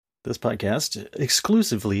This podcast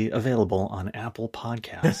exclusively available on Apple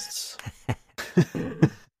Podcasts.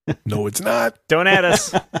 No, it's not. Don't add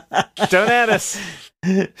us. Don't add us.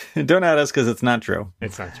 Don't add us because it's not true.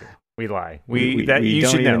 It's not true. We lie. We You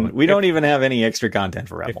should know. We don't even have any extra content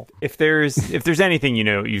for Apple. If there's anything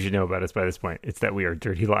you should know about us by this point, it's that we are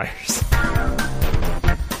dirty liars.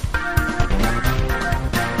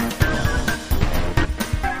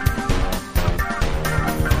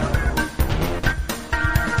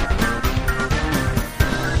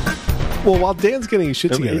 Well, while Dan's getting his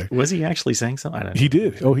shit together. Was he actually saying something? I don't know. He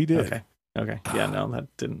did. Oh, he did. Okay. Yeah, no,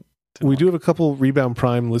 that didn't We do have a couple Rebound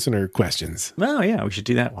Prime listener questions. Oh, yeah, we should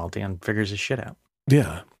do that while Dan figures his shit out.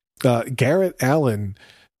 Yeah. Garrett Allen,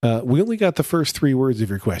 we only got the first 3 words of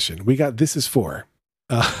your question. We got "this is for."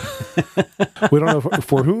 We don't know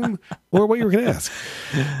for whom or what you were going to ask.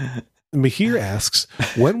 Mahir asks,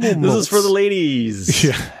 when will This is for the ladies.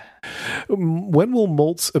 Yeah. When will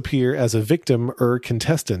Moltz appear as a victim or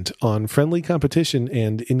contestant on Friendly Competition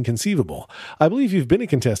and Inconceivable? I believe you've been a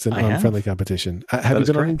contestant on Friendly Competition. Have you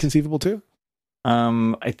been on Inconceivable too?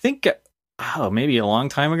 I think, maybe a long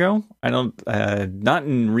time ago. I don't, not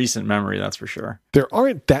in recent memory, that's for sure. There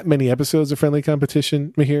aren't that many episodes of Friendly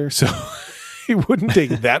Competition, Mahir, so it wouldn't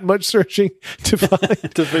take that much searching to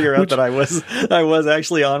find to figure out that I was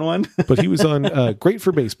actually on one. But he was on Great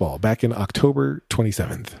for Baseball back in October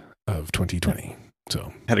 27th of 2020.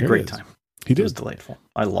 So had a great time. He did. It was delightful.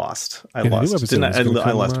 I lost. I And a new lost. episode Didn't is I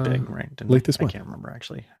gonna lost come, big, right? late this month. I can't remember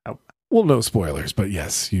actually. Well, no spoilers, but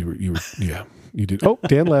yes, you were, yeah, you did. Oh,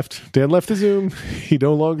 Dan left. Dan left the Zoom. He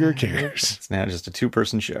no longer cares. It's now just a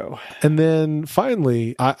 2-person show. And then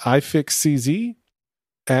finally, iFixCZ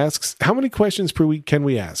asks, how many questions per week can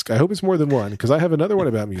we ask? I hope it's more than one, because I have another one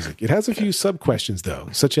about music. It has a few sub-questions, though,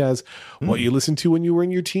 such as what you listened to when you were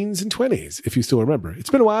in your teens and 20s, if you still remember.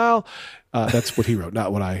 It's been a while. That's what he wrote,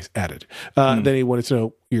 not what I added. Then he wanted to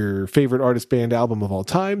know your favorite artist, band, album of all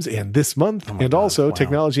times and this month. And also,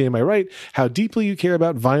 technology, am I right? How deeply you care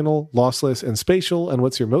about vinyl, lossless, and spatial, and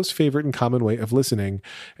what's your most favorite and common way of listening?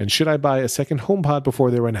 And should I buy a second HomePod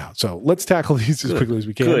before they run out? So let's tackle these as quickly as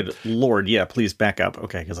we can. Good Lord. Yeah, please back up.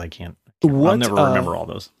 Okay, because I can't. I'll never remember all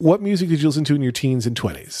those. What music did you listen to in your teens and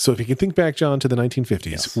 20s? So if you can think back, John, to the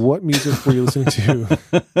 1950s, what music were you listening to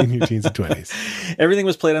in your teens and 20s? Everything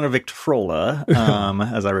was played on a Victrola,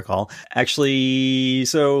 as I recall. Actually,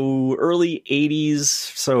 so early 80s,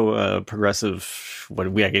 so progressive.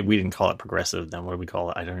 What we didn't call it progressive then. What did we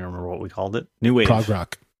call it? I don't even remember what we called it. New wave. Prog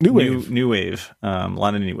rock. New wave. New wave. A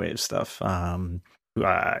lot of new wave stuff.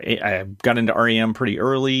 I got into REM pretty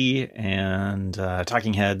early, and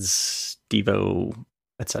Talking Heads, Devo,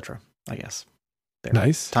 etc. I guess. There.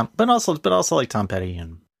 Nice. But also like Tom Petty,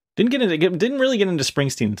 and didn't really get into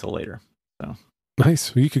Springsteen until later. So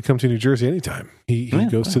nice. Well, you could come to New Jersey anytime. He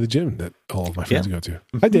goes to the gym that all of my friends go to.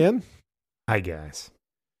 Hi, Dan. Hi, guys.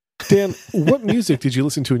 Dan, what music did you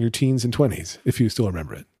listen to in your teens and 20s, if you still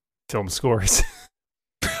remember it? Film scores.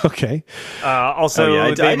 Okay. Also,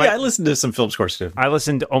 I listened to some film scores too. I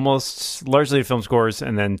listened almost largely to film scores,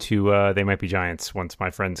 and then to They Might Be Giants. Once my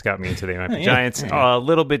friends got me into They Might Be Giants, a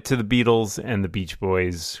little bit to the Beatles and the Beach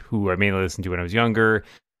Boys, who I mainly listened to when I was younger,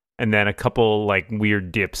 and then a couple like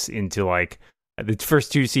weird dips into like the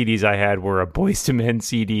first 2 CDs I had were a Boyz II Men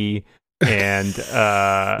CD and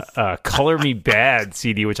a Color Me Bad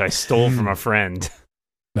CD, which I stole from a friend.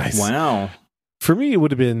 Nice. Wow. For me, it would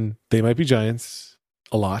have been They Might Be Giants.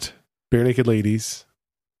 A lot. Bare Naked Ladies,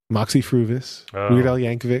 Moxie Fruvis, Weird Al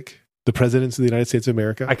Yankovic, the Presidents of the United States of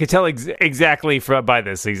America. I could tell exactly by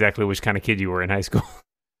this exactly which kind of kid you were in high school.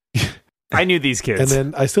 I knew these kids. And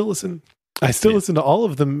then I still listen to all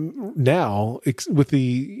of them now, with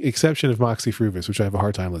the exception of Moxie Fruvis, which I have a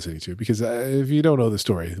hard time listening to, because if you don't know the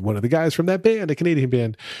story, one of the guys from that band, a Canadian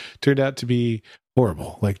band, turned out to be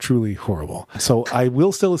horrible, like truly horrible. So I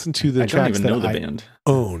will still listen to the tracks that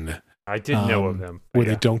I own. I did know of them. Where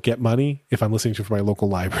they don't get money if I'm listening to it from my local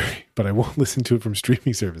library, but I won't listen to it from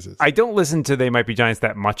streaming services. I don't listen to They Might Be Giants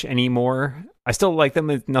that much anymore. I still like them.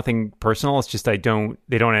 It's nothing personal. It's just they don't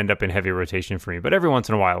end up in heavy rotation for me. But every once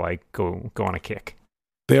in a while, I go on a kick.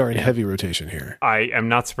 They are in heavy rotation here. I am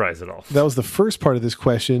not surprised at all. That was the first part of this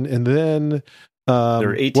question. And then there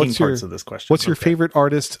are 18 parts of this question. What's your favorite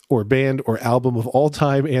artist or band or album of all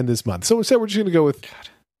time and this month? So instead, we're just going to go with...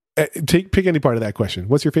 pick any part of that question.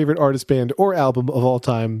 What's your favorite artist, band, or album of all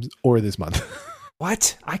time or this month?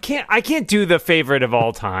 What? I can't do the favorite of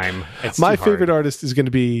all time. My favorite artist is going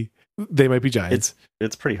to be They Might Be Giants.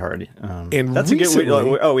 It's pretty hard. And that's recently, a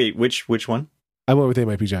good. Oh wait, which one? I went with They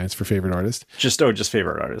Might Be Giants for favorite artist. Just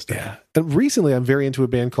favorite artist. Yeah. And recently, I'm very into a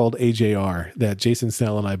band called AJR that Jason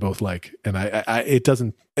Snell and I both like, and it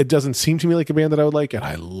doesn't seem to me like a band that I would like, and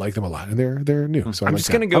I like them a lot, and they're new. So I'm just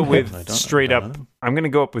going to go with straight up. I'm going to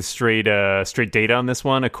go up with straight data on this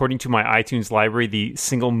one. According to my iTunes library, the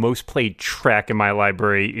single most played track in my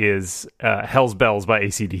library is "Hell's Bells" by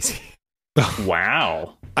AC/DC.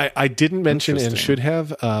 Wow. I didn't mention and should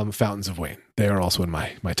have Fountains of Wayne. They are also in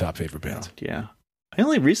my top favorite bands. Yeah. I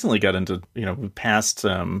only recently got into, past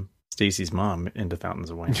Stacy's mom into Fountains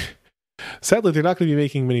of Wayne. Sadly, they're not going to be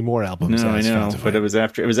making many more albums. No, I know, but it was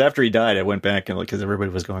after he died. I went back and because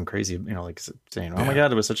everybody was going crazy, saying, "Oh my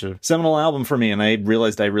God, it was such a seminal album for me," and I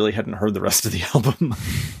realized I really hadn't heard the rest of the album.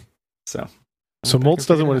 So Moltz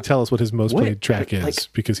doesn't want to tell us what his most played track is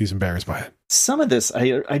because he's embarrassed by it. Some of this,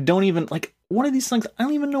 I don't even one of these things. I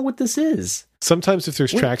don't even know what this is. Sometimes if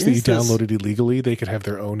there's tracks that you downloaded illegally, they could have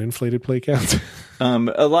their own inflated play counts.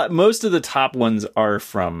 Most of the top ones are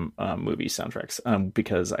from movie soundtracks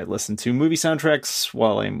because I listen to movie soundtracks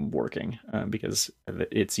while I'm working because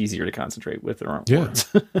it's easier to concentrate with their own words.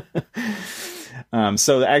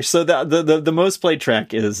 So the most played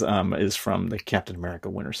track is from the Captain America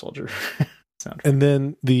Winter Soldier soundtrack. And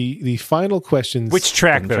then the final questions. Which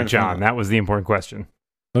track though, John? That was the important question.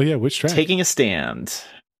 Oh yeah, which track? Taking a Stand.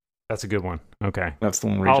 That's a good one. Okay. That's the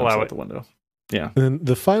one where he jumps out the window. Yeah. And then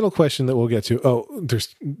the final question that we'll get to. Oh,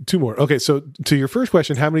 there's two more. Okay, so to your first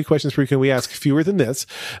question, how many questions per week can we ask? Fewer than this.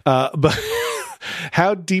 But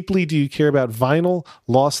how deeply do you care about vinyl,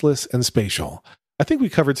 lossless, and spatial? I think we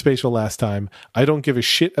covered spatial last time. I don't give a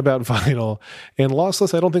shit about vinyl. And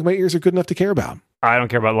lossless, I don't think my ears are good enough to care about. I don't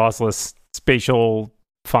care about lossless. Spatial,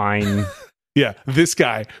 fine. Yeah, this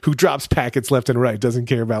guy who drops packets left and right doesn't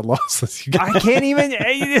care about lossless. I can't even...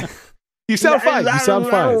 You sound fine. You sound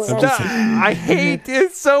fine. I hate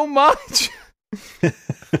it so much.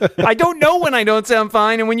 I don't know when I don't sound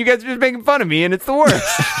fine and when you guys are just making fun of me, and it's the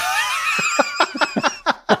worst.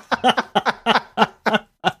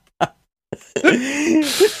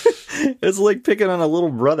 It's like picking on a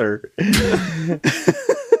little brother. I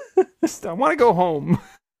want to go home.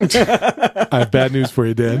 I have bad news for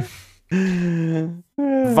you, Dan.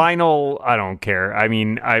 Vinyl, I don't care. I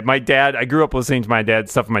mean, I grew up listening to my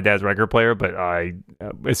dad's stuff on my dad's record player, but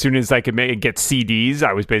as soon as I could get CDs,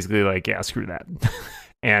 I was basically like, yeah, screw that.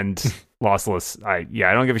 And lossless, I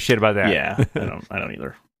don't give a shit about that. Yeah, I don't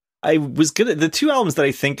either. I was good at the two albums that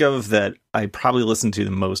I think of that I probably listened to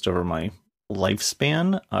the most over my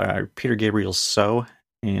lifespan are Peter Gabriel's So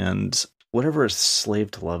and whatever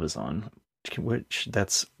Slave to Love is on. Which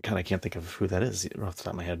that's God, I can't think of who that is off the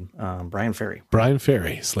top of my head. Bryan Ferry. Bryan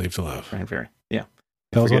Ferry, Slave to Love. Bryan Ferry. Yeah.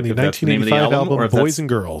 That was on the 1985 album Boys and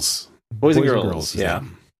Girls. Boys and Girls. Yeah.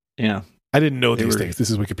 Yeah. I didn't know these things. This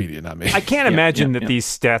is Wikipedia, not me. I can't imagine that these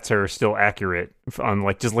stats are still accurate on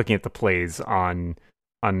just looking at the plays on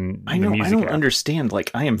I don't understand.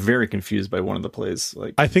 I am very confused by one of the plays.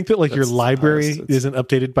 I think that your library isn't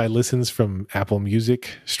updated by listens from Apple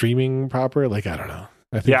Music streaming proper. I don't know.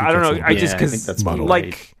 I don't know. I just because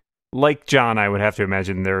like John, I would have to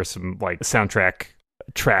imagine there are some soundtrack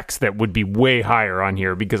tracks that would be way higher on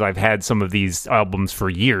here because I've had some of these albums for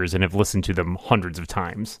years and have listened to them hundreds of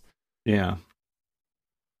times. Yeah.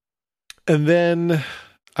 And then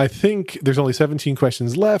I think there's only 17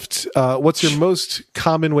 questions left. What's your most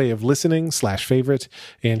common way of listening / favorite?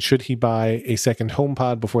 And should he buy a second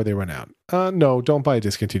HomePod before they run out? No, don't buy a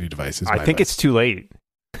discontinued device. I think it's too late.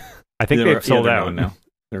 I think they've sold out now.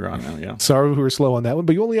 They're on now, yeah. Sorry we were slow on that one,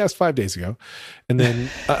 but you only asked 5 days ago. And then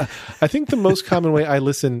I think the most common way I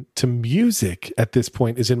listen to music at this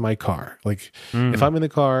point is in my car. If I'm in the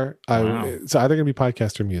car, it's either going to be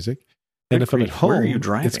podcast or music. And if I'm at home,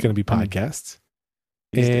 it's going to be podcasts.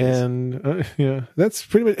 And that's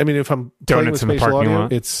pretty much. I mean, if I'm playing with spatial audio,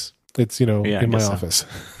 it's in my office.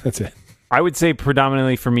 That's it. I would say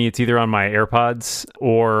predominantly for me, it's either on my AirPods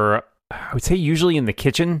or I would say usually in the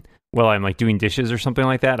kitchen while I'm doing dishes or something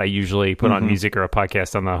like that. I usually put on music or a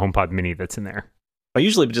podcast on the HomePod Mini that's in there. I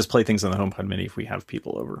usually just play things on the HomePod Mini if we have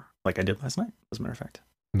people over, like I did last night, as a matter of fact.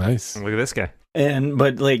 Nice. Look at this guy. On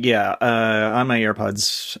my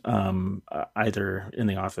AirPods, either in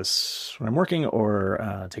the office when I'm working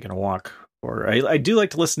or taking a walk. Or I do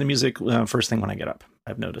like to listen to music first thing when I get up.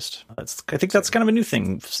 I've noticed. I think that's kind of a new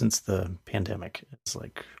thing since the pandemic. It's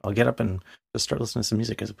I'll get up and just start listening to some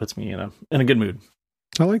music because it puts me in a good mood.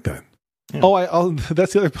 I like that. Yeah. Oh,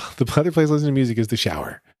 that's the other place I listen to music is the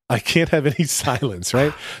shower. I can't have any silence,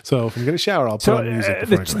 right? So if I'm going to shower, I'll put on music.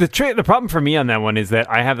 The problem for me on that one is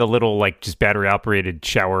that I have the little like just battery operated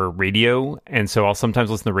shower radio, and so I'll sometimes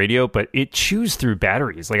listen to the radio, but it chews through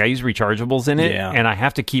batteries. Like I use rechargeables in it, and I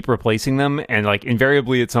have to keep replacing them, and like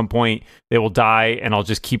invariably at some point they will die, and I'll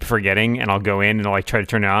just keep forgetting, and I'll go in and I'll like try to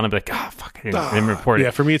turn it on, and be like, fuck, I didn't report it.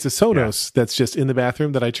 Yeah, for me it's a Sonos that's just in the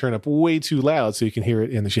bathroom that I turn up way too loud so you can hear it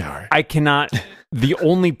in the shower. I cannot. The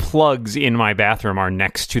only plugs in my bathroom are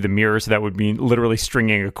next to the mirror, so that would mean literally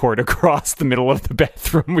stringing a cord across the middle of the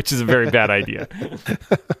bathroom, which is a very bad idea.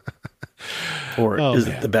 Or is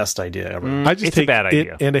it the best idea ever? I just take a bad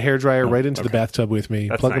idea. It and a hairdryer right into the bathtub with me,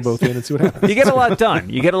 plug them both in and see what happens. You get a lot done.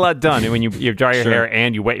 You get a lot done when you dry your hair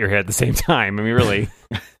and you wet your hair at the same time. I mean, really.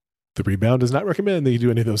 The Rebound does not recommend that you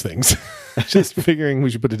do any of those things. Just figuring we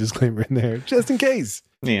should put a disclaimer in there, just in case.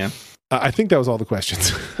 Yeah. I think that was all the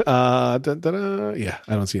questions. Yeah,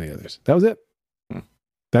 I don't see any others. That was it.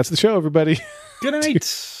 That's the show, everybody. Good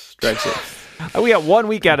night. Drive safe. We got 1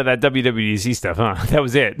 week out of that WWDC stuff, huh? That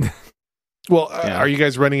was it. Well, are you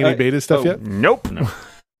guys running any beta stuff yet? Nope. No.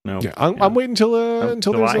 Yeah, I'm waiting until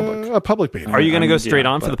there's a public beta. Are you going to go straight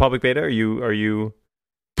on for the public beta? Are you?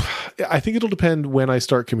 I think it'll depend when I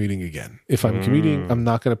start commuting again. If I'm commuting, I'm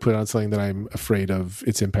not going to put on something that I'm afraid of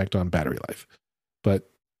its impact on battery life. But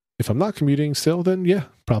if I'm not commuting still, then yeah,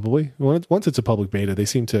 probably. Once it's a public beta, they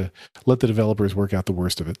seem to let the developers work out the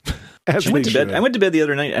worst of it. I went to bed the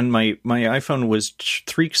other night, and my iPhone was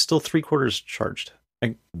still 3/4 charged.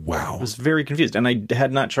 Wow. I was very confused, and I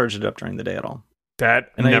had not charged it up during the day at all.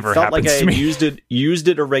 That and never I felt happens like I to had me. used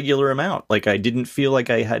it a regular amount. Like I didn't feel like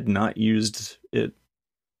I had not used it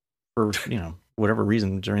for whatever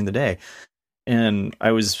reason during the day. And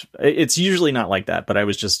it's usually not like that, but I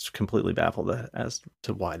was just completely baffled as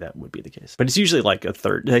to why that would be the case. But it's usually like a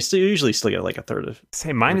third. I usually still get like a third of.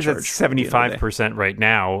 Say mine is at 75% right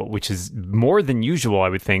now, which is more than usual, I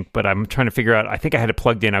would think. But I'm trying to figure out. I think I had it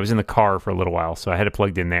plugged in. I was in the car for a little while, so I had it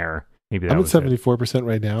plugged in there. Maybe that I'm at was 74%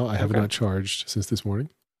 right now. I have not charged since this morning.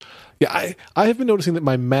 Yeah, I have been noticing that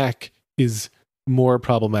my Mac is more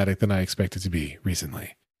problematic than I expected to be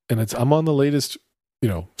recently, and I'm on the latest,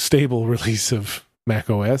 stable release of Mac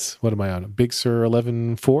OS. What am I on? Big Sur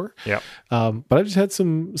 11.4. Yeah. But I just had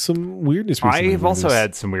some weirdness recently. I've also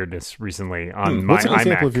had some weirdness recently on my What's an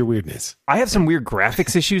example iMac. Of your weirdness? I have some weird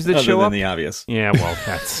graphics issues that Other show than up. The obvious. Yeah, well,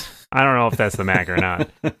 I don't know if that's the Mac or not.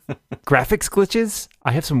 Graphics glitches?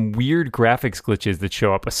 I have some weird graphics glitches that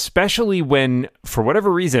show up, especially when, for whatever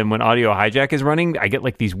reason, when Audio Hijack is running, I get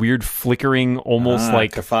like these weird flickering, almost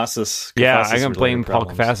like Kafasis. Yeah, I'm gonna blame Paul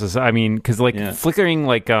Kafasis. I mean, because flickering,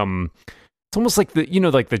 like it's almost like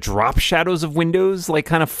the drop shadows of Windows, like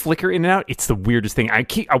kind of flicker in and out. It's the weirdest thing. I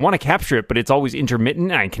want to capture it, but it's always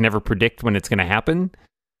intermittent. And I can never predict when it's going to happen.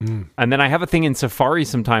 And then I have a thing in Safari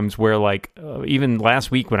sometimes where, like, even last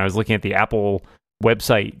week when I was looking at the Apple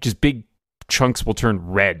website, just big chunks will turn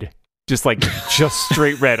red, just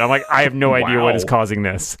straight red. I'm like, I have no idea what is causing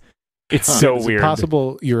this. It's so weird. It's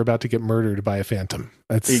possible you're about to get murdered by a phantom.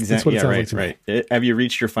 That's what it sounds like to me. Right. Have you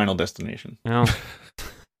reached your final destination? Well,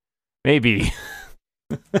 maybe.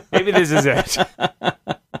 Maybe this is it.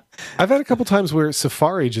 I've had a couple times where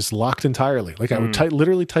Safari just locked entirely. Like I would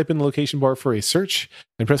literally type in the location bar for a search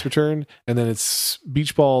and press return, and then it's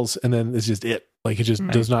beach balls, and then it's just it. Like it just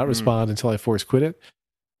does not respond until I force quit it.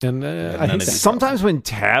 And I hate that. Sometimes when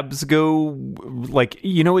tabs go, like,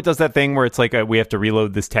 it does that thing where it's like we have to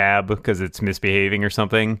reload this tab because it's misbehaving or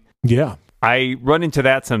something. Yeah. I run into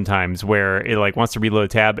that sometimes where it like wants to reload a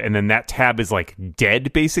tab, and then that tab is like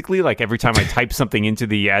dead, basically. Like every time I type something into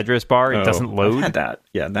the address bar, it doesn't load. I've had that.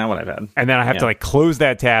 Yeah, that one I've had. And then I have to like close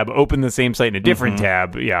that tab, open the same site in a different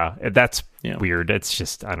tab. Yeah, that's weird. It's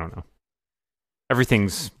just, I don't know. Everything.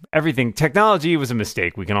 Technology was a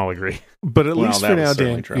mistake. We can all agree. But at least for now,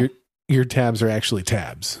 Dan, your tabs are actually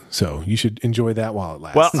tabs. So you should enjoy that while it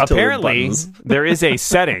lasts. Well, apparently there is a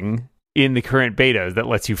setting in the current beta that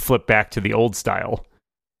lets you flip back to the old style.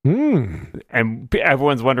 And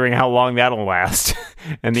everyone's wondering how long that'll last.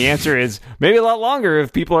 And the answer is maybe a lot longer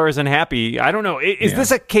if people are as unhappy. I don't know. Is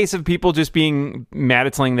this a case of people just being mad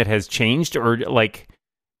at something that has changed, or like...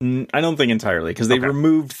 I don't think entirely, because they've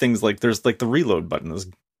removed things like there's like the reload button,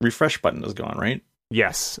 refresh button is gone, right?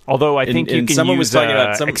 Yes, although I think you can use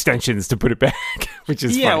extensions to put it back, which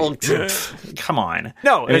is funny. Well, come on.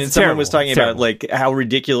 No, someone was talking about like how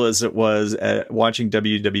ridiculous it was watching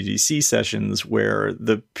WWDC sessions where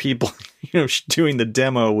the people doing the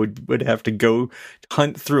demo would have to go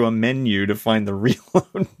hunt through a menu to find the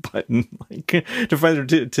reload button, like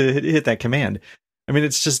to hit that command. I mean,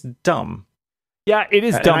 it's just dumb. Yeah, it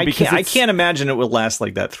is dumb because I can't imagine it will last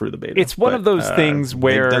like that through the beta. It's one of those things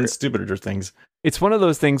where they've done stupider things. It's one of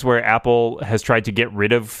those things where Apple has tried to get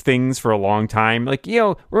rid of things for a long time. Like,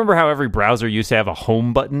 remember how every browser used to have a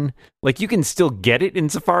home button? Like, you can still get it in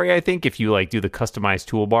Safari, I think, if you do the customized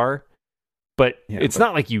toolbar. But it's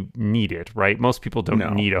not like you need it, right? Most people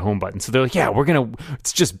don't need a home button. So they're like,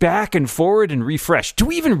 it's just back and forward and refresh. Do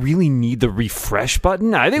we even really need the refresh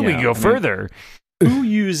button? I think we can go further. Who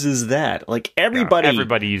uses that? Like, everybody.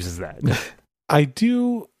 Everybody uses that. I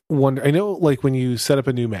do wonder, I know, like, when you set up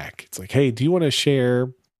a new Mac, it's like, hey, do you want to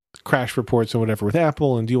share crash reports or whatever with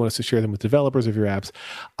Apple? And do you want us to share them with developers of your apps?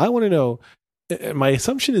 I want to know, my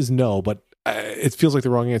assumption is no, but it feels like the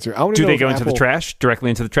wrong answer. I want to know, do they go into the trash, directly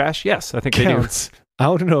into the trash? Yes, I think they do. I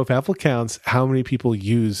want to know if Apple counts how many people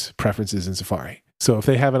use preferences in Safari. So if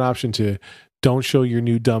they have an option to don't show your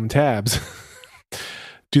new dumb tabs,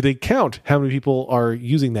 do they count how many people are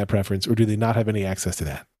using that preference, or do they not have any access to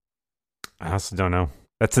that? I also don't know.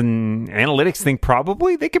 That's an analytics thing,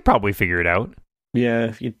 probably. They could probably figure it out.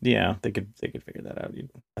 Yeah, they could figure that out, you'd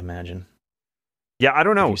imagine. Yeah, I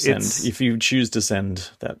don't know. If you choose to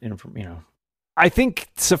send that information, I think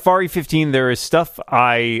Safari 15, there is stuff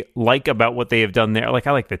I like about what they have done there. Like,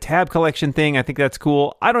 I like the tab collection thing. I think that's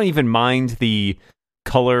cool. I don't even mind the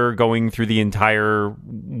color going through the entire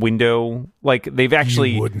window. Like, they've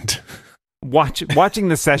actually... You wouldn't. Watching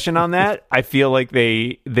the session on that, I feel like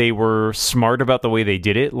they were smart about the way they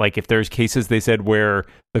did it. Like, if there's cases they said where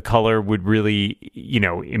the color would really,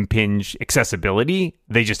 impinge accessibility,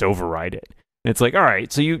 they just override it. And it's like, all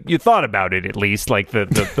right, so you thought about it at least, like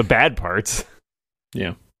the bad parts.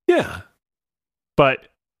 Yeah. But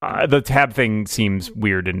the tab thing seems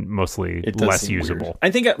weird and mostly less usable. Weird.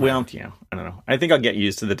 I think, I don't know. I think I'll get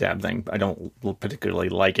used to the tab thing. I don't particularly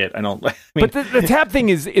like it. But the tab thing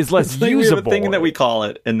is less usable. We have a thing that we call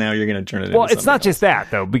it, and now you're going to turn it into it's not just that,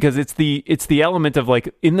 though, because it's the element of,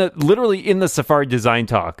 like, literally in the Safari design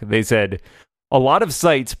talk, they said, a lot of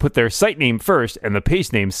sites put their site name first and the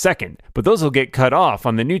page name second, but those will get cut off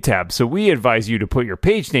on the new tab. So we advise you to put your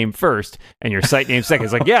page name first and your site name second.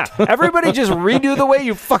 It's like, everybody just redo the way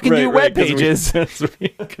you fucking do web pages.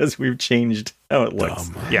 Because we've changed how it looks.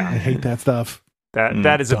 Yeah, I hate that stuff.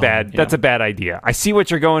 That is that's a bad idea. I see what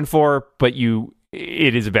you're going for, but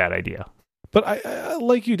it is a bad idea. But I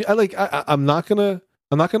like you. I'm not gonna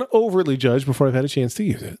overtly judge before I've had a chance to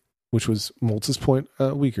use it, which was Moltz's point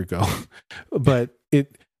a week ago. But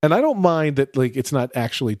and I don't mind that, like, it's not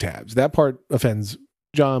actually tabs. That part offends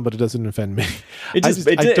John, but it doesn't offend me.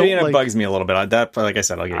 It bugs me a little bit. That, like I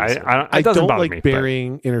said, I'll get used to it. I don't like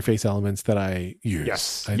burying interface elements that I use.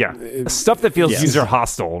 Yes. Stuff that feels user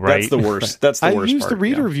hostile, right? That's the worst. That's the worst part. I use the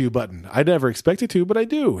reader view button. I never expected to, but I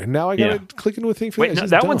do. And now I got to click into a thing for that.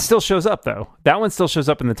 That one still shows up, though. That one still shows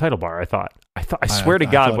up in the title bar, I swear to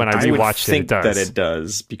God, when I rewatched it, it does. That it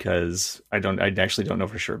does, because I actually don't know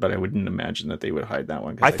for sure, but I wouldn't imagine that they would hide that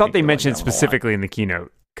one. I thought they mentioned specifically in the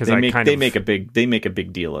keynote. They make a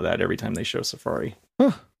big deal of that every time they show Safari.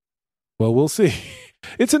 Huh. Well, we'll see.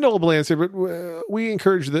 It's a knowable answer, but we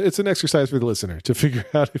encourage it's an exercise for the listener to figure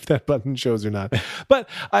out if that button shows or not. But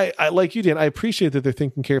I like you, Dan, I appreciate that they're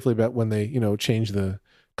thinking carefully about when they change the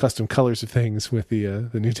custom colors of things with the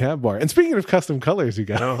new tab bar. And speaking of custom colors, you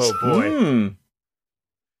guys, oh boy.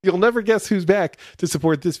 You'll never guess who's back to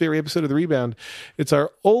support this very episode of The Rebound. It's our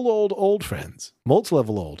old friends, Moltz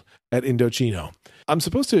level old, at Indochino. I'm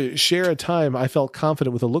supposed to share a time I felt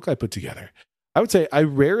confident with a look I put together. I would say I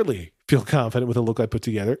rarely feel confident with a look I put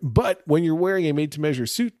together, but when you're wearing a made-to-measure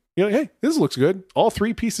suit, you're like, hey, this looks good. All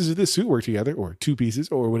 3 pieces of this suit work together, or 2 pieces,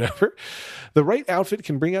 or whatever. The right outfit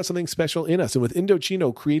can bring out something special in us, and with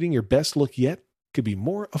Indochino, creating your best look yet could be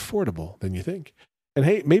more affordable than you think. And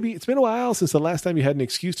hey, maybe it's been a while since the last time you had an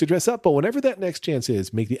excuse to dress up, but whenever that next chance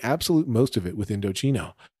is, make the absolute most of it with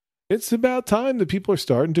Indochino. It's about time that people are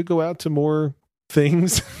starting to go out to more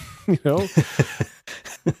things.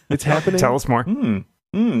 It's happening. Tell us more.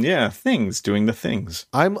 Yeah, doing the things.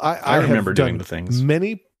 I remember doing the things.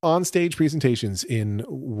 Many on-stage presentations in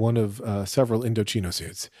one of several Indochino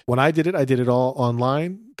suits. When I did it all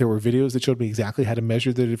online. There were videos that showed me exactly how to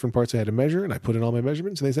measure the different parts I had to measure, and I put in all my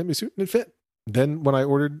measurements, and they sent me a suit, and it fit. Then when I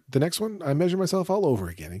ordered the next one, I measured myself all over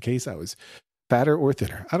again in case I was fatter or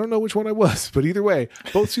thinner. I don't know which one I was, but either way,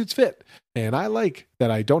 both suits fit. And I like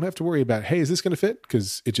that I don't have to worry about, hey, is this going to fit?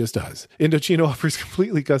 Because it just does. Indochino offers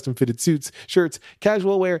completely custom fitted suits, shirts,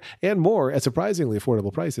 casual wear, and more at surprisingly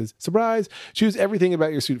affordable prices. Surprise! Choose everything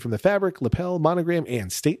about your suit from the fabric, lapel, monogram,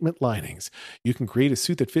 and statement linings. You can create a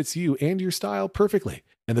suit that fits you and your style perfectly.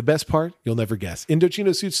 And the best part, you'll never guess.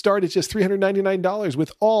 Indochino suits start at just $399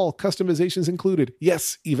 with all customizations included.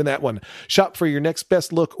 Yes, even that one. Shop for your next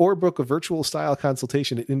best look or book a virtual style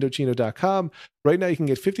consultation at Indochino.com. Right now, you can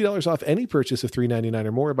get $50 off any purchase of $399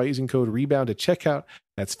 or more by using code REBOUND at checkout.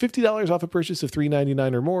 That's $50 off a purchase of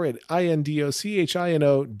 $399 or more at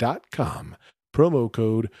INDOCHINO.com. Promo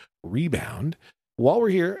code REBOUND. While we're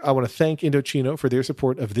here, I want to thank Indochino for their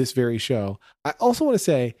support of this very show. I also want to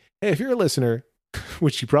say, hey, if you're a listener,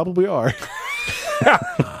 which you probably are,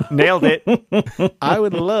 Nailed it. I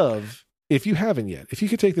would love, if you haven't yet, if you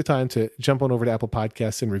could take the time to jump on over to Apple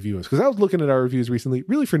Podcasts and review us. Because I was looking at our reviews recently,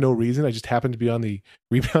 really for no reason. I just happened to be on the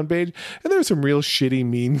Rebound page, and there are some real shitty,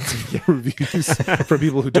 mean reviews from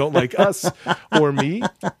people who don't like us or me.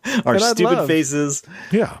 Our stupid faces.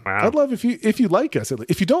 Yeah. Wow. I'd love if you like us.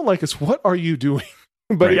 If you don't like us, what are you doing?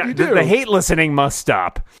 But if you do, the hate listening must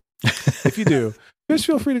stop. if you do, just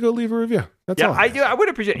feel free to go leave a review. That's all. I would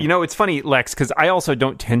appreciate. It's funny, Lex, because I also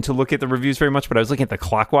don't tend to look at the reviews very much, but I was looking at the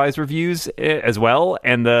Clockwise reviews as well,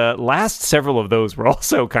 and the last several of those were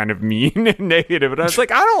also kind of mean and negative. And I was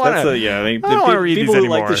like, I don't want to. I don't want to read people these who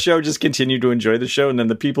like the show just continue to enjoy the show, and then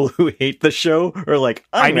the people who hate the show are like,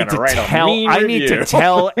 I need to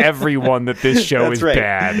tell everyone that this show is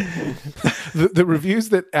bad. The reviews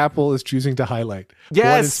that Apple is choosing to highlight. Yes.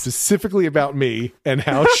 One is specifically about me and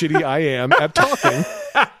how shitty I am at talking.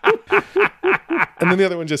 And then the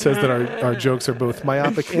other one just says that our jokes are both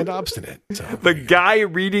myopic and obstinate. So, the guy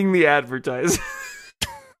reading the advertising.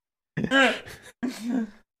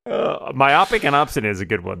 Myopic and obstinate is a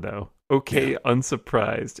good one, though. Okay, yeah.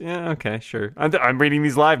 Unsurprised. Yeah, okay, sure. I'm reading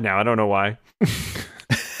these live now. I don't know why.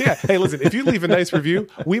 Yeah. Hey, listen, if you leave a nice review,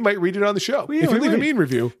 we might read it on the show. If you leave a mean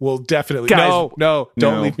review, we'll definitely... Guys,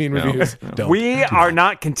 don't leave mean reviews. Don't. We are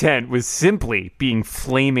not content with simply being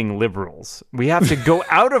flaming liberals. We have to go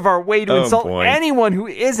out of our way to insult anyone who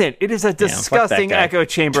isn't. It is a disgusting echo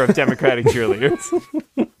chamber of Democratic cheerleaders.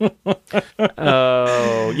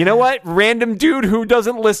 Oh, you know what? Random dude who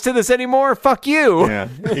doesn't listen to this anymore, fuck you. Yeah,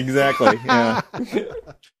 exactly. Yeah.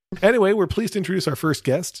 Anyway, we're pleased to introduce our first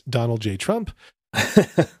guest, Donald J. Trump.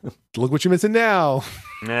 Look what you're missing now.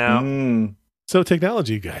 So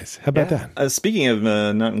technology, guys. How about that? Speaking of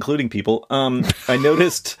not including people, I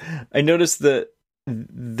noticed that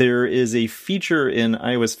there is a feature in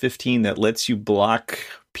iOS 15 that lets you block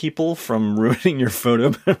people from ruining your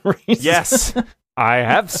photo memories. Yes. I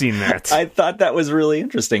have seen that. I thought that was really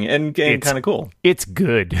interesting and kind of cool. It's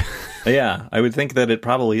good. Yeah, I would think that it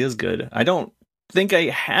probably is good. I don't think I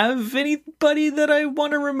have anybody that I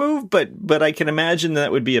want to remove, but I can imagine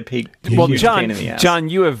that would be a huge pain in the ass. John,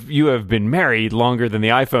 you have been married longer than the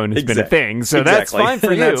iPhone has been a thing, so that's fine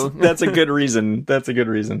for you. That's a good reason. That's a good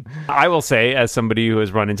reason. I will say, as somebody who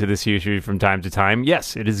has run into this issue from time to time,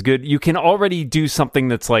 yes, it is good. You can already do something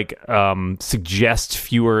that's like suggest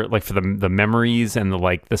fewer, like for the memories and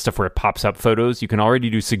the stuff where it pops up photos. You can already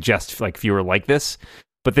do suggest like fewer like this.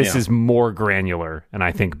 But this is more granular and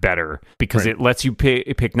I think better because it lets you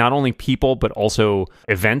pick not only people, but also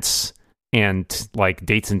events and like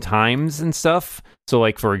dates and times and stuff. So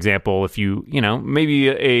like, for example, if maybe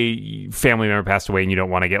a family member passed away and you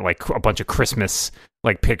don't want to get like a bunch of Christmas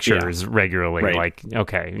like pictures regularly, like,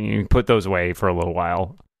 okay, you can put those away for a little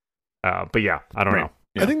while. But yeah, I don't know.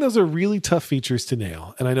 Yeah. I think those are really tough features to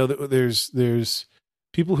nail. And I know that there's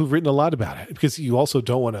people who've written a lot about it because you also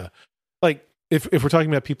don't want to like, If we're talking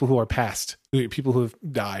about people who are past, people who have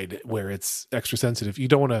died, where it's extra sensitive, you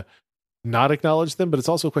don't want to not acknowledge them, but it's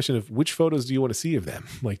also a question of which photos do you want to see of them?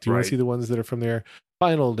 Like, do you want to see the ones that are from their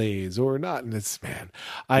final days or not? And it's,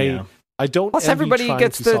 I don't. Plus, everybody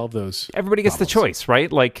gets to solve those. Everybody gets the choice, right?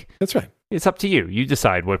 Like, that's right. It's up to you. You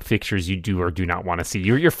decide what pictures you do or do not want to see.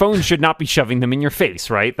 Your phone should not be shoving them in your face,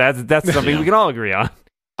 right? That's something we can all agree on.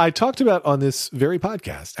 I talked about on this very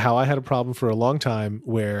podcast how I had a problem for a long time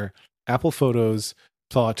where Apple Photos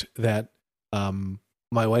thought that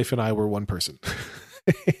my wife and I were one person.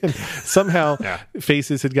 And somehow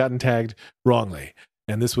faces had gotten tagged wrongly.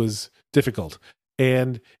 And this was difficult.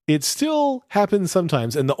 And it still happens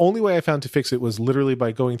sometimes. And the only way I found to fix it was literally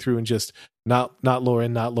by going through and just not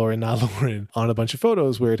Lauren on a bunch of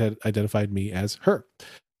photos where it had identified me as her.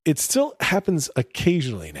 It still happens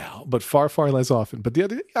occasionally now, but far, far less often. But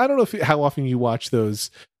I don't know how often you watch those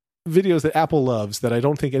videos that Apple loves that I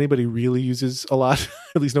don't think anybody really uses a lot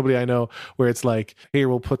at least nobody I know, where it's like, hey,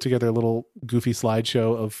 we'll put together a little goofy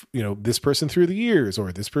slideshow of, this person through the years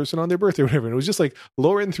or this person on their birthday or whatever. And it was just like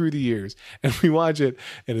Lauren through the years. And we watch it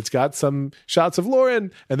and it's got some shots of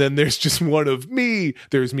Lauren. And then there's just one of me.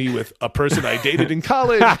 There's me with a person I dated in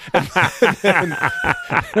college. And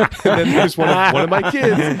then there's one of my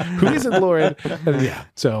kids who isn't Lauren. And yeah.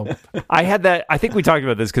 So I had that. I think we talked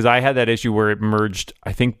about this because I had that issue where it merged,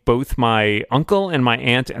 I think, both my uncle and my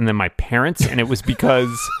aunt and then my parents. And it was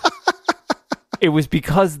because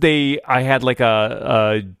I had like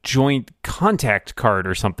a joint contact card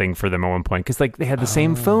or something for them at one point because like they had the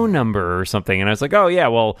same phone number or something. And I was like, oh yeah,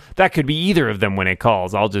 well that could be either of them when it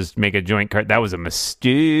calls. I'll just make a joint card. That was a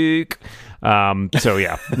mistake. So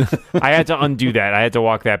yeah, I had to undo that. I had to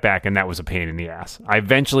walk that back, and that was a pain in the ass. I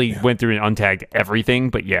eventually went through and untagged everything,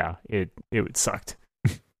 but yeah, it sucked.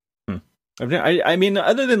 I mean,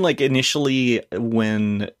 other than like initially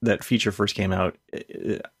when that feature first came out,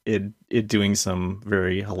 it doing some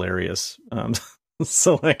very hilarious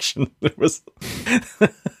selection. There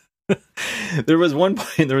was one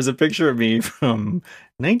point. There was a picture of me from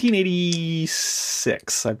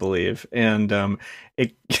 1986, I believe, and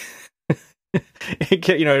it. It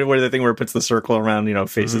kept, where the thing where it puts the circle around,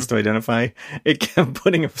 faces to identify. It kept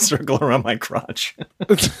putting a circle around my crotch.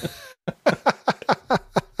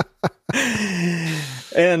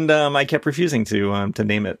 And I kept refusing to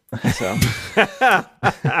name it. So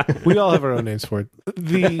we all have our own names for it.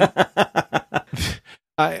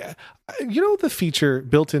 The feature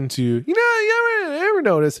built into, you ever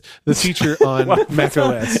notice the feature on Mac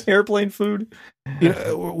OS? Airplane food.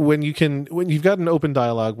 When you've got an open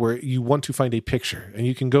dialogue where you want to find a picture and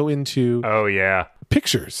you can go into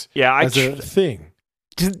pictures as a thing.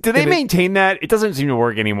 Do they maintain that? It doesn't seem to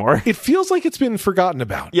work anymore. It feels like it's been forgotten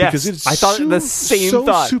about. Yes, because I thought the same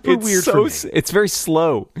thought. Super weird for me. It's very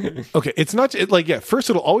slow. Okay, it's not first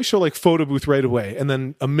it'll always show like photo booth right away, and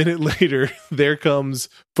then a minute later there comes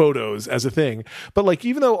photos as a thing. But like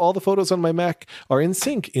even though all the photos on my Mac are in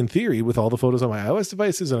sync in theory with all the photos on my iOS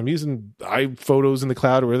devices, and I'm using iPhotos in the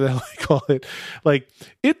cloud or whatever the hell I call it, like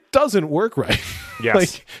it doesn't work right.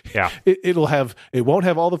 Yes. It won't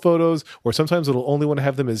have all the photos, or sometimes it'll only want to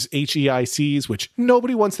have them as HEICs, which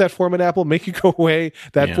nobody wants that format. Apple, make it go away.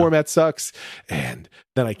 That format sucks. And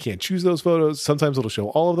then I can't choose those photos. Sometimes it'll show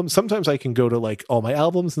all of them. Sometimes I can go to like all my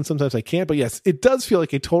albums, and sometimes I can't. But yes, it does feel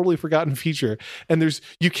like a totally forgotten feature, and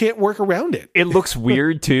you can't work around it. It looks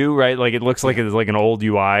weird too, right? Like it looks like it's like an old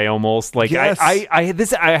UI almost. Like yes. I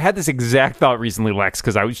had this exact thought recently, Lex,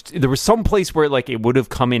 because there was some place where like it would have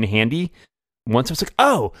come in handy. Once I was like,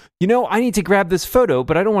 oh, I need to grab this photo,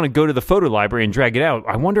 but I don't want to go to the photo library and drag it out.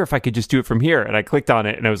 I wonder if I could just do it from here. And I clicked on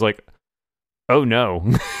it and I was like, oh no,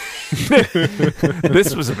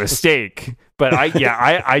 this was a mistake. But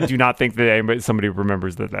I do not think that somebody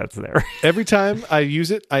remembers that that's there. Every time I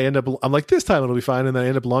use it, I'm like, this time it'll be fine. And then I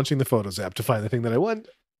end up launching the Photos app to find the thing that I want.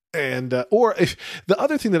 And or if the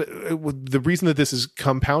other thing the reason that this is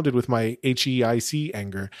compounded with my HEIC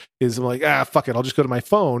anger is I'm like, fuck it, I'll just go to my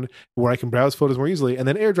phone where I can browse photos more easily and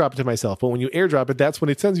then airdrop it to myself. But when you airdrop it, that's when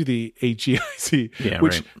it sends you the HEIC,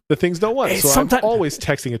 which the things don't want. So I'm always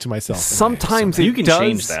texting it to myself. Sometimes you can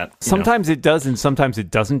change that. Sometimes it does, and sometimes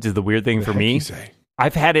it doesn't. Is the weird thing for me.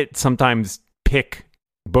 I've had it sometimes pick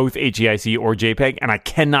both HEIC or JPEG, and I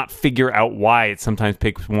cannot figure out why it sometimes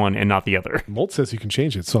picks one and not the other. Molt says you can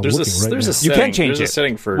change it, so I'm looking right now. You can change it. A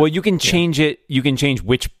setting for, well, you can change it. You can change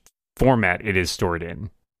which format it is stored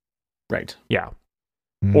in. Right. Yeah.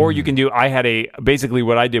 Or you can do, basically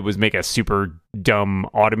what I did was make a super dumb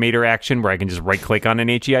automator action where I can just right click on an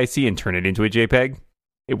HEIC and turn it into a JPEG.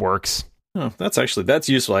 It works. Oh, that's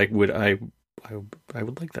useful. I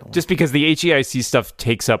would like that one. Just because the HEIC stuff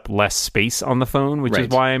takes up less space on the phone, which is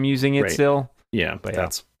why I'm using it still. Yeah, but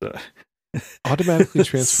that's automatically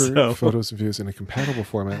transfer photos and videos in a compatible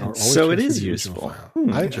format. So it is useful.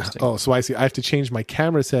 Interesting. So I see. I have to change my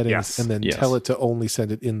camera settings and then tell it to only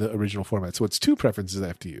send it in the original format. So it's two preferences I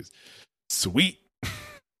have to use. Sweet.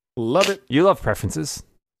 Love it. You love preferences.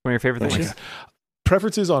 One of your favorite things.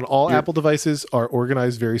 Preferences on all Apple devices are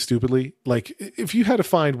organized very stupidly. Like if you had to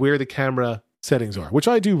find where the camera settings are, which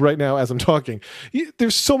I do right now as I'm talking,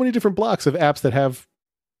 there's so many different blocks of apps that have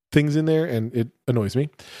things in there, and it annoys me.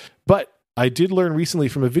 But I did learn recently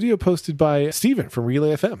from a video posted by Steven from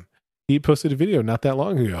Relay FM. He posted a video not that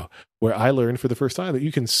long ago where I learned for the first time that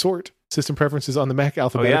you can sort system preferences on the Mac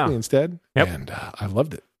alphabetically instead. Yep. And I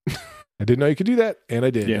loved it. I didn't know you could do that, and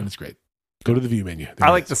I did, and it's great. Go to the view menu. I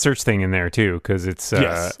like the search thing in there too, because it's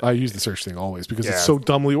yes, I use the search thing always because it's so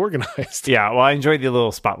dumbly organized. Yeah, well, I enjoy the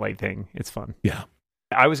little spotlight thing. It's fun. Yeah.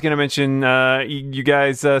 I was going to mention, you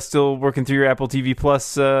guys still working through your Apple TV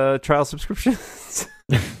Plus trial subscriptions?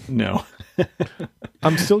 No.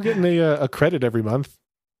 I'm still getting a credit every month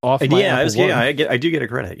off my Apple One. I do get a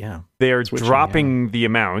credit. Yeah, they are dropping the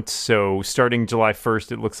amount. So starting July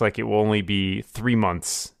 1st, it looks like it will only be 3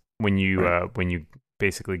 months when you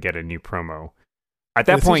basically get a new promo. At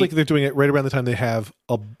that point, seems like they're doing it right around the time they have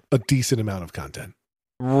a decent amount of content.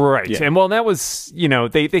 Right. Yeah. And well, that was,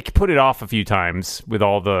 they put it off a few times with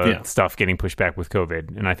all the stuff getting pushed back with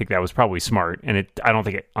COVID. And I think that was probably smart. And I don't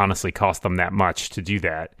think it honestly cost them that much to do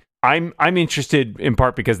that. I'm interested in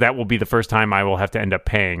part because that will be the first time I will have to end up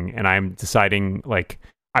paying. And I'm deciding, like,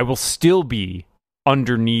 I will still be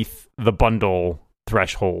underneath the bundle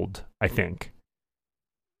threshold, I think.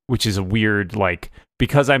 Which is a weird, like,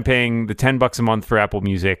 because I'm paying the $10 a month for Apple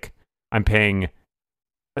Music, I'm paying...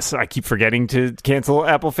 So I keep forgetting to cancel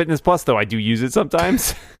Apple Fitness Plus, though I do use it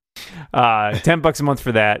sometimes. $10 a month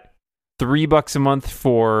for that, $3 a month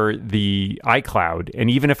for the iCloud, and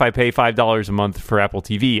even if I pay $5 a month for Apple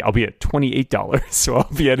TV, I'll be at $28, so I'll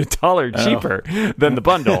be at $1 cheaper than the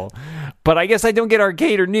bundle. But I guess I don't get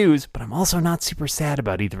arcade or news, but I'm also not super sad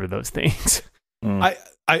about either of those things.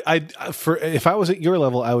 If I was at your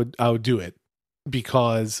level, I would do it.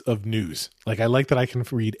 Because of news. Like, I like that I can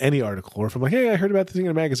read any article, or if I'm like, hey, I heard about this thing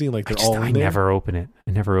in a magazine, like, they're all in there. I never open it.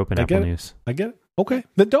 I never open Apple News. I get it. Okay,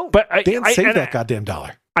 then don't. But save that goddamn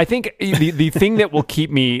dollar. I think the thing that will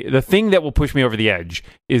the thing that will push me over the edge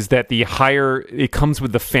is that it comes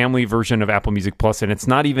with the family version of Apple Music Plus, and it's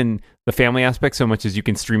not even the family aspect so much as you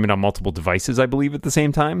can stream it on multiple devices, I believe, at the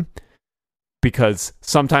same time. Because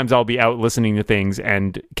sometimes I'll be out listening to things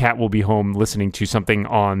and Kat will be home listening to something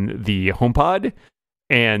on the HomePod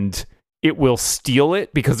and it will steal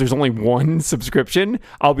it because there's only one subscription.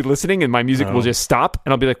 I'll be listening and my music will just stop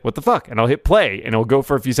and I'll be like, what the fuck? And I'll hit play and it'll go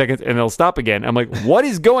for a few seconds and it'll stop again. I'm like, what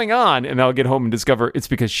is going on? And I'll get home and discover it's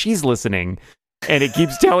because she's listening and it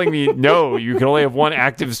keeps telling me, no, you can only have one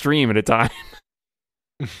active stream at a time.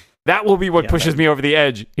 That will be what pushes me over the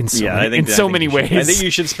edge in so many ways. I think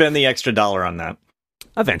you should spend the extra $1 on that.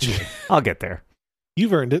 Eventually. I'll get there.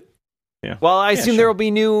 You've earned it. Yeah. Well, I assume there will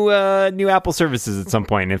be new Apple services at some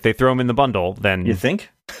point. If they throw them in the bundle, then... You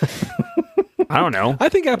think? I don't know. I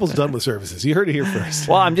think Apple's done with services. You heard it here first.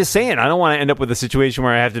 Well, I'm just saying, I don't want to end up with a situation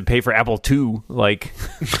where I have to pay for Apple II. Like...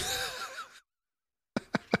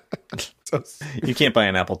 You can't buy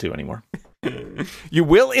an Apple II anymore. You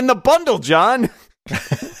will in the bundle, John!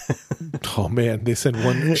 Oh man, they send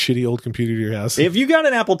one shitty old computer to your house. If you got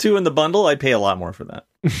an Apple II in the bundle, I'd pay a lot more for that.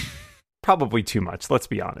 Probably too much, let's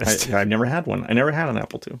be honest. I've never had one. I never had an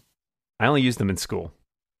Apple II. I only used them in school.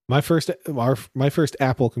 My first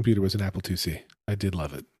Apple computer was an Apple IIc. I did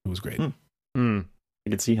love it. It was great. I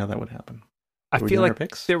could see how that would happen. I feel like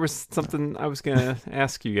there was something I was going to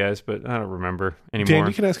ask you guys, but I don't remember anymore. Dan,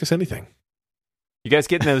 you can ask us anything. You guys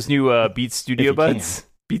getting those new Beats Studio Buds?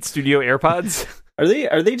 Beats Studio AirPods? Are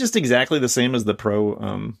they just exactly the same as the Pro?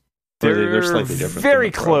 They're slightly different.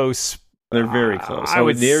 Very close. They're very close.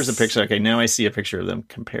 There's a picture. Okay, now I see a picture of them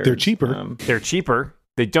compared. They're cheaper. They're cheaper.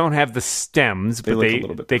 They don't have the stems, but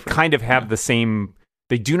they kind of have the same.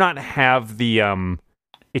 They do not have the.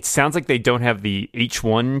 It sounds like they don't have the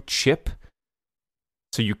H1 chip,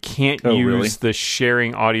 so you can't use the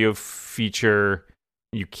sharing audio feature.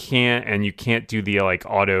 You can't do the like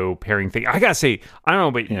auto pairing thing. I gotta say, I don't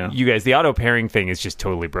know, but you guys, the auto pairing thing is just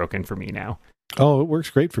totally broken for me now. Oh, it works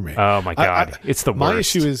great for me. Oh my god, it's the worst. My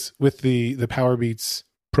issue is with the Powerbeats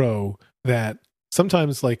Pro that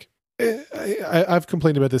sometimes like I've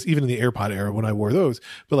complained about this even in the AirPod era when I wore those,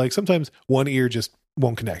 but like sometimes one ear just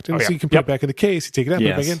won't connect. And so you can put it back in the case, you take it out, put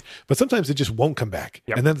it back in, but sometimes it just won't come back.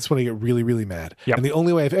 And then that's when I get really, really mad. And the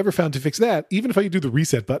only way I've ever found to fix that, even if I do the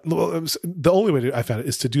reset button, the only way I found it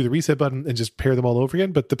is to do the reset button and just pair them all over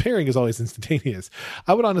again. But the pairing is always instantaneous.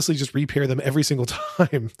 I would honestly just repair them every single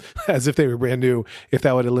time as if they were brand new, if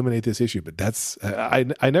that would eliminate this issue. But that's,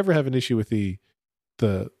 I never have an issue with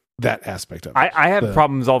that aspect of it. I have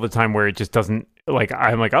problems all the time where it just doesn't, like,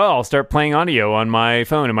 I'm like, oh, I'll start playing audio on my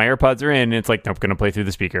phone and my AirPods are in. And it's like, nope, going to play through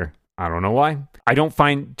the speaker. I don't know why. I don't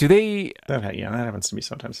find, do they? That happens to me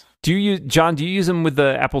sometimes. Do you use them with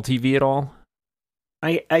the Apple TV at all?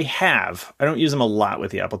 I have. I don't use them a lot with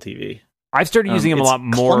the Apple TV. I've started using them a lot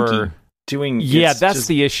more. That's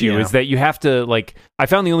the issue, is that you have to, like, I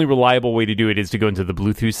found the only reliable way to do it is to go into the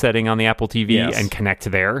Bluetooth setting on the Apple TV and connect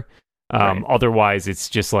there. Otherwise, it's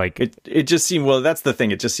just like it just seems. Well, that's the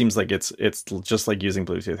thing. It just seems like it's just like using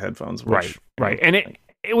Bluetooth headphones, right? And it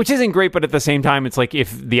which isn't great, but at the same time, it's like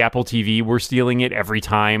if the Apple TV were stealing it every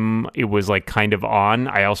time it was like kind of on.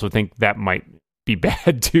 I also think that might be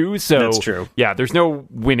bad too. So That's true. Yeah, there's no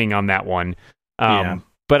winning on that one.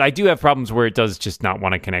 But I do have problems where it does just not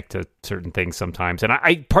want to connect to certain things sometimes. And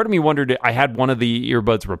I part of me wondered, I had one of the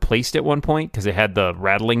earbuds replaced at one point because it had the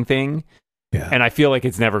rattling thing. Yeah. And I feel like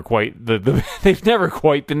it's never quite they've never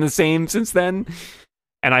quite been the same since then.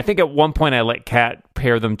 And I think at one point I let Kat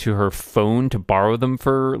pair them to her phone to borrow them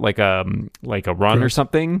for like a run or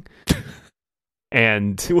something.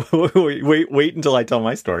 And wait until I tell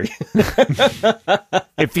my story.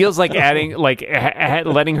 it feels like adding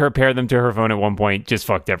letting her pair them to her phone at one point just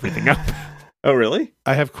fucked everything up. Oh, really?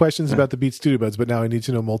 I have questions about the Beats Studio Buds, but now I need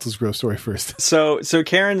to know Malta's gross story first. So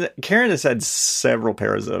Karen has had several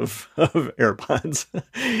pairs of AirPods.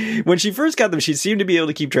 When she first got them, she seemed to be able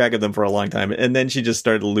to keep track of them for a long time, and then she just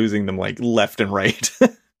started losing them like left and right.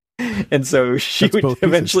 And so she would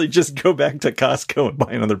eventually just go back to Costco and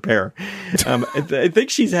buy another pair. I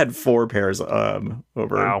think she's had 4 pairs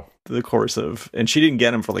over the course of, and she didn't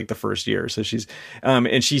get them for like the first year. So she's,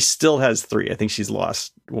 and she still has 3. I think she's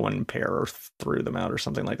lost 1 pair or threw them out or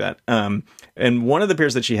something like that. And one of the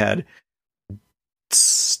pairs that she had,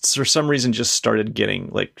 for some reason, just started getting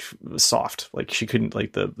like soft. Like she couldn't,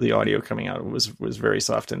 like the audio coming out was very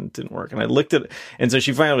soft and didn't work. And I looked at, and so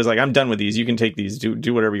she finally was like, "I'm done with these. You can take these.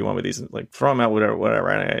 Do whatever you want with these. Like throw them out, whatever.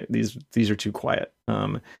 And these are too quiet."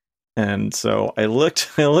 And so I looked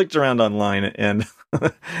around online, and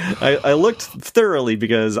I looked thoroughly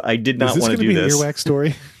because I did not want to do this. Is this going to be an earwax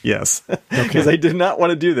story? Yes, because I did not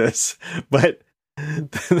want to do this, but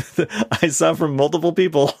I saw from multiple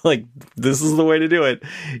people like this is the way to do it.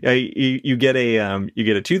 You get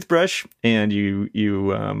a toothbrush, and you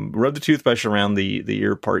rub the toothbrush around the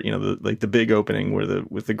ear part, the big opening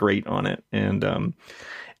with the grate on it, and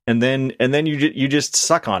then you just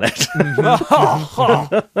suck on it.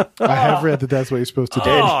 I have read that that's what you're supposed to do.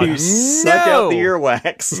 And you suck out the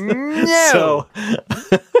earwax. No. So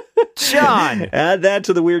John, add that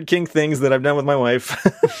to the weird kink things that I've done with my wife.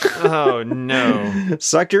 Oh no!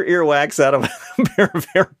 Suck your earwax out of a pair of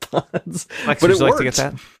AirPods. Lex, but would it you like worked. to get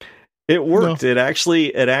that? It worked. No. It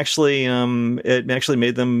actually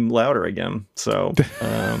made them louder again. So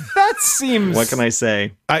That seems. what can I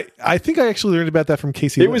say? I think I actually learned about that from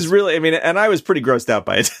Casey. It was really, and I was pretty grossed out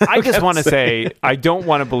by it. I just want to say, I don't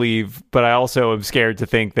want to believe, but I also am scared to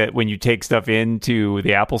think that when you take stuff into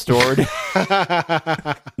the Apple Store,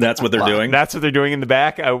 That's what they're doing. that's what they're doing in the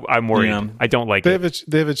back. I'm worried. Yeah. I don't like it.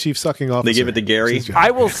 They have a chief sucking officer. They give it to Gary.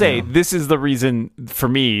 I will say this is the reason for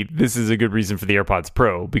me. This is a good reason for the AirPods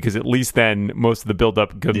Pro because at least then most of the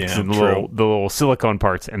buildup comes in the little silicone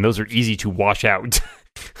parts, and those are eady to wash out.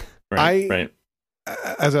 Right.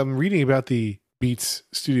 As I'm reading about the Beats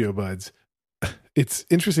Studio Buds, it's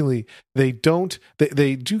interestingly they do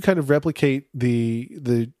kind of replicate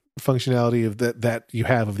the functionality of that you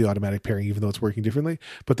have of the automatic pairing, even though it's working differently.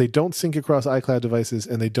 But they don't sync across iCloud devices,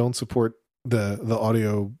 and they don't support the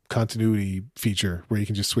audio continuity feature where you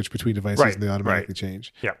can just switch between devices and they automatically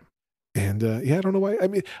change. Yeah. And I don't know why. I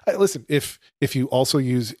mean, listen, if you also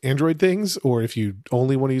use Android things, or if you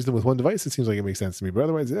only want to use them with one device, it seems like it makes sense to me. But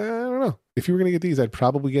otherwise, I don't know. If you were going to get these, I'd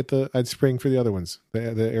probably I'd spring for the other ones, the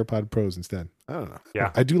AirPod Pros instead. I don't know.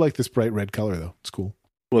 Yeah. I do like this bright red color though. It's cool.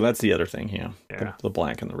 Well, that's the other thing. Yeah. The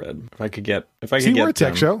black and the red. If I could get, we're a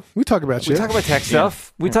tech show. We talk about shit. We talk about tech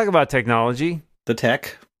stuff. We talk about technology. the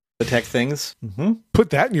tech things. Mm-hmm.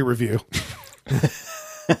 Put that in your review.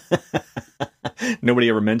 Nobody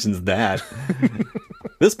ever mentions that.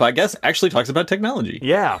 This podcast actually talks about technology.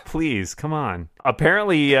 Yeah, please, come on.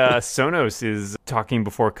 Apparently, Sonos is talking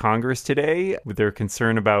before Congress today with their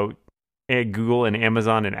concern about Google and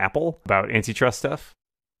Amazon and Apple about antitrust stuff.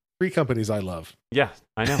 3 companies I love. Yeah,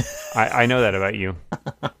 I know. I know that about you.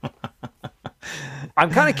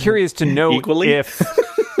 I'm kind of curious to know if...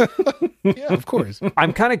 Yeah, of course.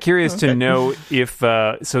 I'm kind of curious to know if...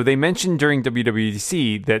 so they mentioned during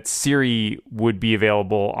WWDC that Siri would be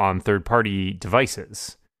available on third-party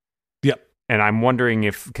devices. Yep. And I'm wondering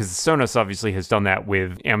if... Because Sonos obviously has done that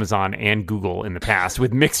with Amazon and Google in the past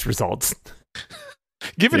with mixed results.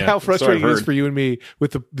 Given how frustrating it is for you and me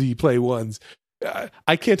with the Play Ones,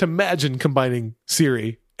 I can't imagine combining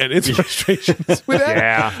Siri and its frustrations with that.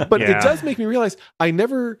 Yeah, but it does make me realize I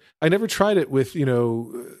never tried it with,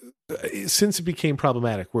 since it became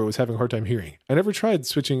problematic where it was having a hard time hearing. I never tried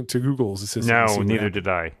switching to Google's assistant. No, neither did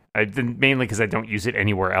I. I didn't, mainly because I don't use it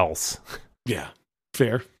anywhere else. Yeah,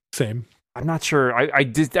 fair, same. I'm not sure. I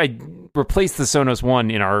replaced the Sonos One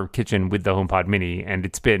in our kitchen with the HomePod Mini, and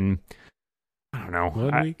it's been, I don't know,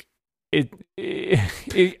 1 week.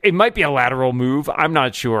 It might be a lateral move. I'm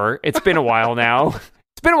not sure. It's been a while now.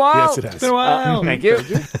 It's been a while. Yes, it has. It's been a while. Thank you.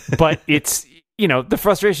 But the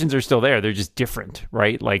frustrations are still there. They're just different,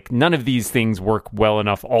 right? Like none of these things work well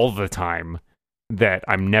enough all the time that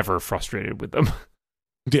I'm never frustrated with them.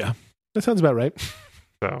 Yeah, that sounds about right.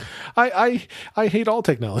 So I hate all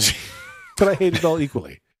technology, but I hate it all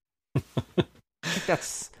equally.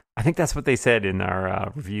 I think that's what they said in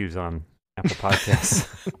our reviews on Apple Podcasts.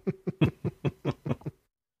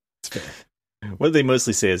 It's fair. What they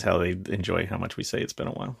mostly say is how they enjoy how much we say it's been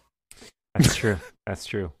a while. That's true. That's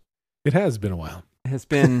true. It has been a while. It has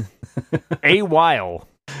been a while.